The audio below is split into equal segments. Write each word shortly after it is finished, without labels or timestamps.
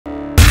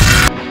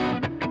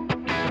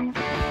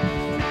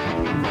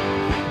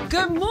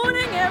Good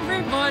morning,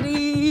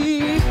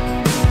 everybody.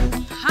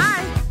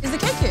 Hi. Is the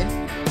cake here?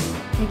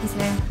 Cake is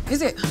here.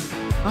 Is it?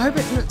 I hope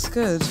it looks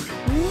good.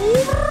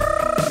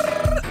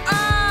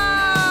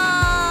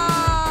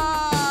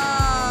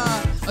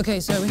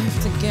 Okay, so we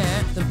have to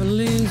get the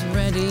balloons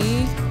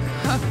ready.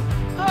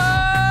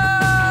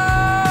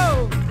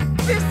 Oh!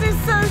 This is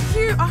so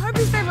cute. I hope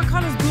his favourite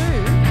colour's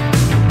blue.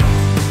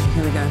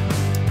 Here we go.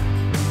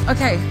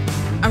 Okay,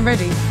 I'm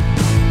ready.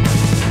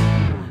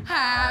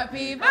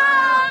 Happy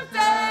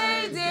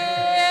birthday,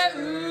 dear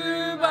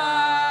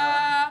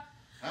Uba.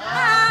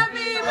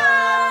 Happy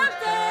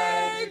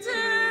birthday to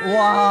you.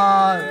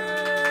 Wow.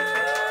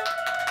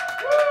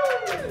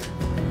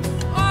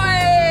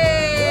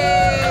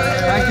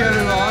 Thank you,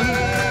 everyone.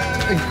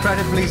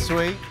 Incredibly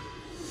sweet.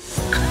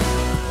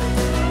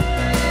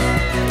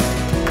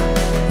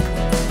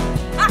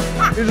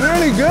 It's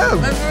really good.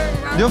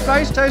 Your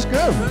face tastes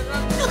good.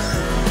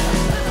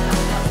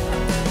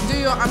 Do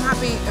your I'm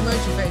happy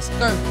emoji face.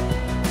 Go.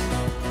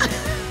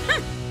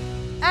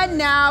 And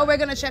now we're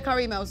gonna check our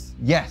emails.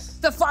 Yes.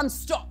 The fun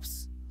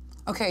stops.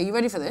 Okay, you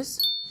ready for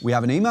this? We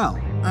have an email.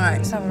 All right,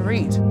 let's have a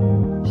read.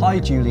 Hi,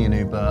 Julie and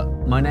Uber.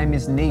 My name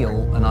is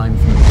Neil, and I'm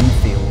from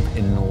Enfield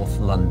in North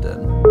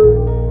London.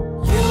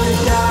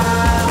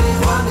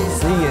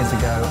 3 years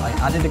ago, I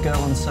added a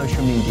girl on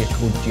social media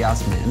called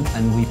Jasmine,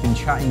 and we've been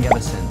chatting ever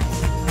since.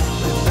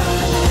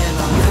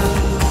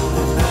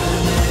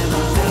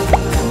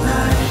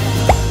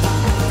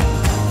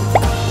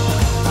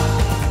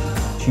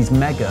 She's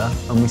mega,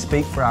 and we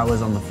speak for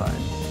hours on the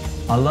phone.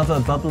 I love her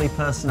bubbly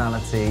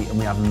personality, and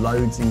we have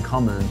loads in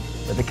common,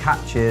 but the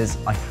catch is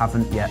I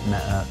haven't yet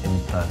met her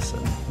in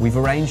person. We've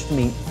arranged to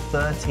meet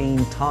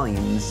 13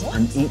 times,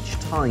 and each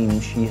time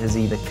she has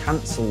either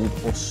cancelled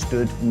or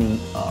stood me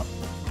up.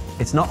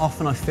 It's not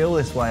often I feel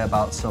this way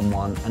about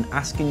someone, and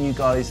asking you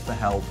guys for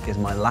help is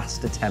my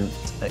last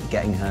attempt at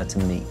getting her to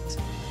meet.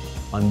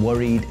 I'm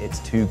worried it's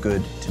too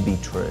good to be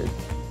true.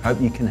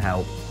 Hope you can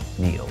help,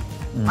 Neil.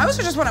 I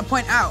also just want to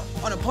point out,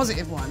 on a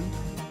positive one,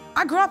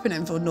 I grew up in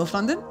Enfield, North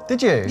London.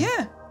 Did you?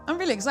 Yeah, I'm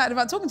really excited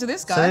about talking to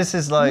this guy. So this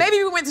is like... Maybe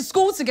we went to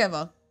school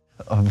together.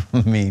 I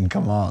mean,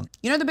 come on.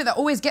 You know, the bit that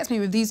always gets me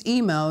with these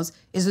emails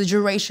is the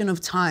duration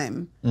of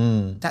time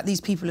that these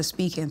people are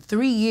speaking.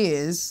 3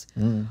 years,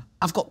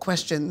 I've got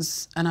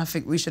questions, and I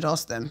think we should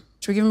ask them.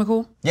 Should we give him a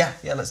call? Yeah,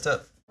 let's do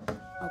it.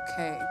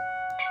 Okay.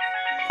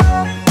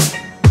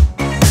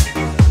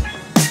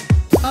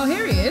 Oh,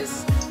 here he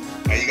is.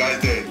 How you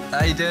guys doing?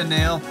 How you doing,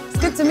 Neil? It's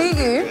good to meet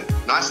you.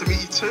 Nice to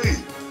meet you too.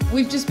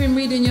 We've just been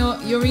reading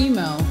your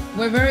email.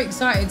 We're very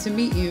excited to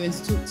meet you and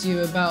to talk to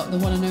you about the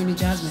one and only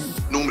Jasmine.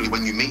 Normally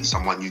when you meet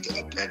someone, you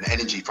get an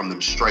energy from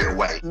them straight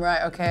away.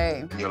 Right,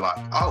 okay. And you're like,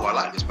 oh, I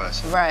like this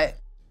person. Right.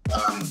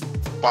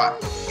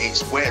 But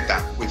it's weird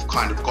that we've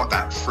kind of got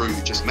that through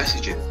just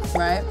messaging.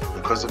 Right.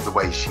 Because of the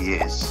way she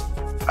is,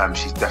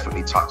 she's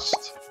definitely touched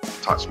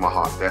my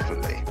heart,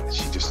 definitely.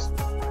 She just,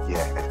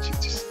 yeah, she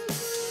just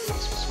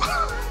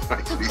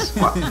makes me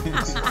smile.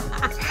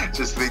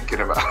 Just thinking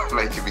about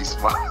making me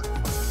smile.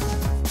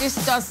 This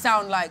does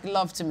sound like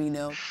love to me,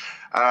 Neil.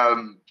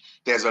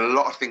 There's a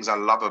lot of things I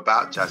love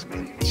about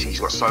Jasmine. She's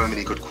got so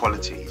many good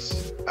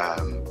qualities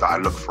that I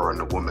look for in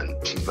a woman.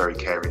 She's very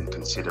caring,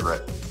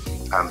 considerate,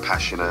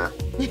 passionate.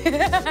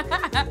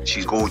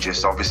 She's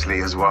gorgeous,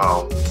 obviously, as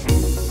well.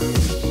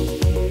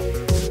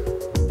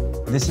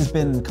 This has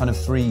been kind of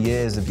 3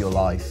 years of your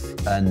life,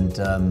 and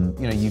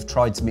you know, you've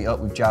tried to meet up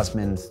with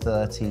Jasmine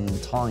 13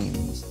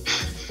 times.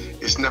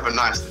 It's never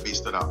nice to be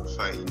stood up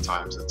 13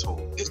 times at all.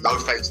 There's no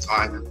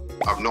FaceTime.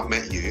 I've not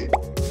met you.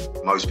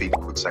 Most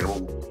people would say, well,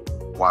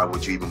 why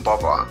would you even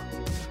bother?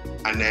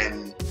 And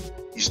then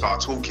you start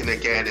talking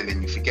again, and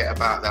then you forget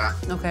about that.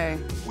 Okay.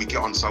 We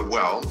get on so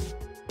well,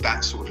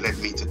 that sort of led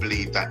me to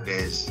believe that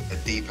there's a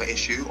deeper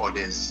issue, or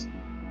there's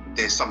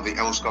something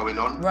else going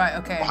on. Right,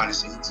 okay. Behind the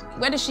scenes.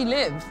 Where does she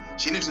live?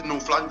 She lives in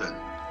North London.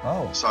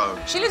 Oh. So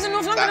she lives in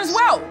North London as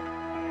well?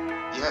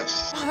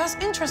 Yes. Oh, that's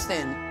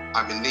interesting.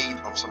 I'm in need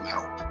of some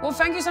help. Well,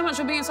 thank you so much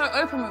for being so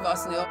open with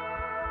us, Neil.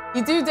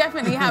 You do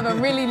definitely have a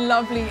really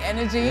lovely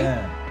energy.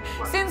 Yeah.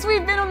 Since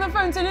we've been on the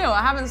phone to Neil,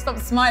 I haven't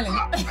stopped smiling.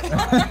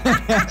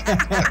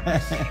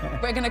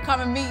 We're gonna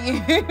come and meet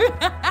you.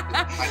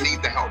 I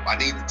need the help. I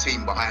need the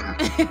team behind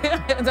me.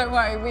 Don't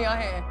worry, we are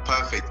here.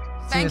 Perfect.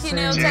 Thank you,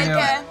 Neil. Cheers. Take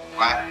care.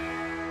 Bye.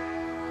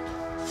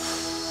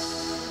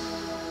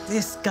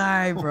 This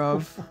guy,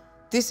 bruv.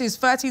 This is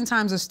 13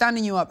 times of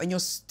standing you up and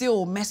you're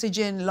still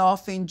messaging,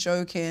 laughing,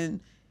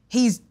 joking.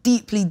 He's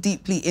deeply,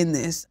 deeply in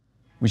this.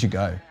 We should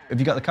go. Have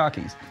you got the car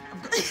keys?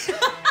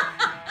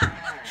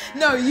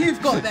 No, you've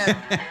got them.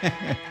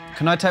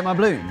 Can I take my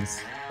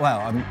balloons?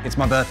 Well, it's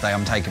my birthday,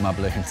 I'm taking my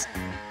balloons.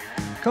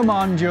 Come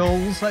on,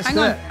 Jules, let's Hang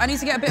do on, it. I need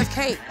to get a bit of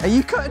cake. Are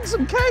you cutting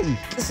some cake?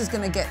 This is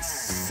gonna get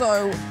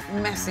so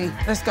messy.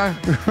 Let's go.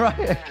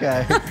 Right,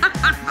 okay.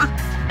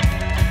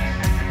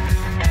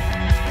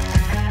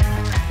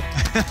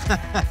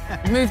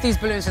 Move these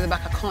balloons to the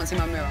back. I can't see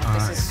my mirror.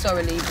 This is so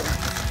illegal.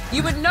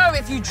 You would know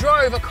if you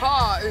drove a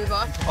car,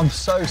 Uber. I'm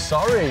so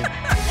sorry.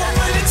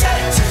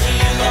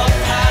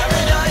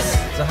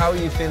 It's So how are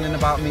you feeling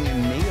about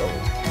meeting Neil?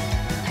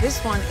 This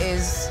one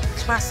is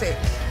classic,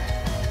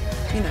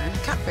 you know,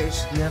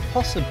 catfish. Yeah,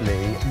 possibly.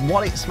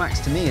 What it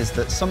smacks to me is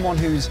that someone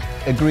who's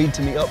agreed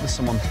to meet up with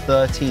someone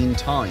 13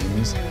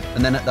 times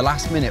and then at the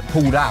last minute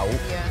pulled out,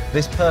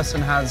 this person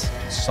has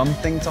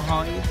something to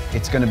hide.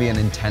 It's going to be an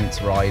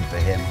intense ride for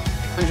him.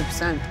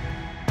 100%.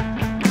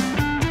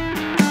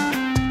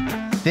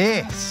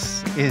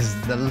 This is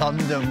the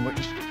London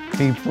which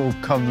people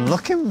come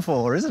looking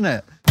for, isn't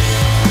it?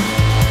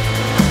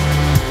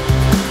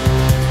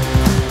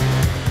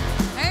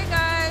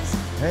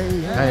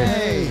 Hey, guys.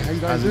 Hey, how you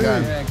guys doing?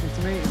 Yeah, good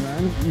to meet you,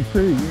 man. You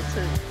too, you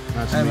too.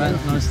 Nice to meet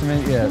you. Nice to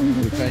meet you.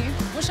 Okay.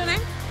 What's your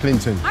name?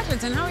 Clinton. Hi,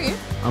 Clinton. How are you?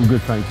 I'm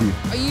good, thank you.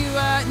 Are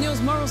you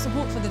Neil's moral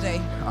support for the day?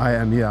 I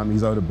am, yeah, I'm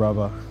his older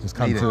brother. Just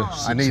come to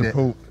I need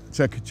support,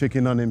 check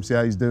in on him, see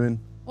how he's doing.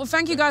 Well,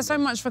 thank you guys so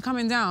much for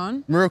coming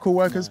down. Miracle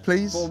workers,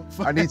 please.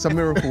 I need some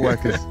miracle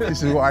workers.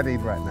 This is what I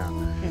need right now.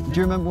 Do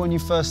you remember when you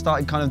first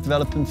started kind of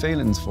developing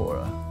feelings for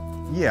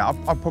her? Yeah,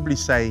 I'd probably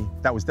say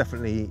that was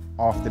definitely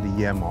after the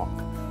year mark,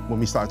 when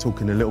we started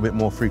talking a little bit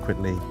more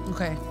frequently.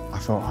 Okay. I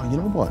thought, oh, you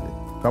know what?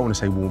 I don't want to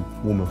say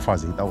warm and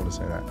fuzzy. I don't want to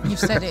say that. You've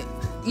said it.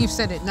 You've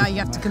said it. Now you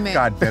have to commit.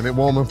 God damn it,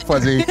 warm and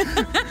fuzzy.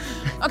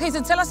 Okay,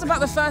 so tell us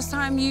about the first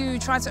time you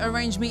tried to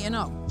arrange meeting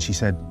up. She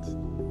said,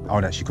 oh,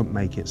 that she couldn't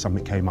make it.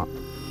 Something came up.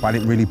 But I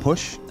didn't really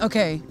push.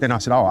 Okay. Then I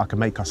said, oh, I can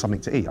make us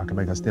something to eat. I can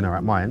make us dinner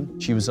at mine.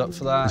 She was up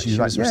for that. And she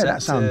was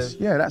like,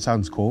 yeah, that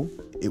sounds cool.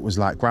 It was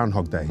like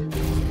Groundhog Day.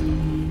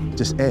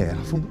 Just air.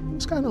 I thought,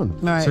 what's going on?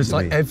 Right. So it's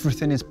like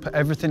everything is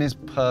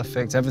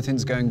perfect,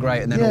 everything's going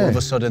great, and then all of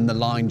a sudden the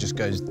line just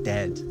goes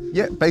dead.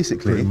 Yeah,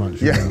 basically. Pretty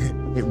much, yeah.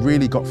 It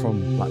really got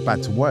from like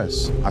bad to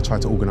worse. I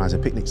tried to organise a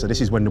picnic, so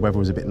this is when the weather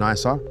was a bit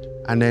nicer.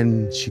 And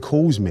then she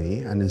calls me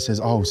and then says,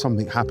 oh,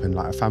 something happened,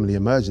 like a family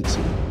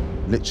emergency.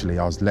 Literally,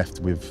 I was left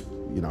with,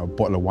 you know, a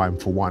bottle of wine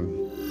for one.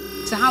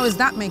 So how is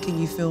that making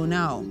you feel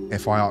now?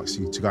 If I ask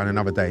you to go on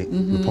another date,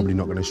 you're probably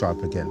not going to show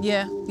up again.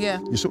 Yeah, yeah.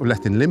 You're sort of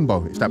left in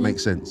limbo, if that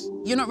makes sense.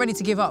 You're not ready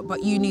to give up,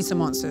 but you need some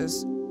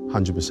answers.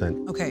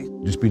 100%. Okay.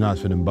 Just be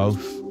nice for them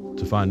both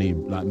to finally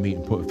like meet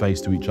and put a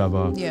face to each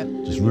other. Yeah.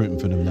 Just rooting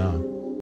for them now.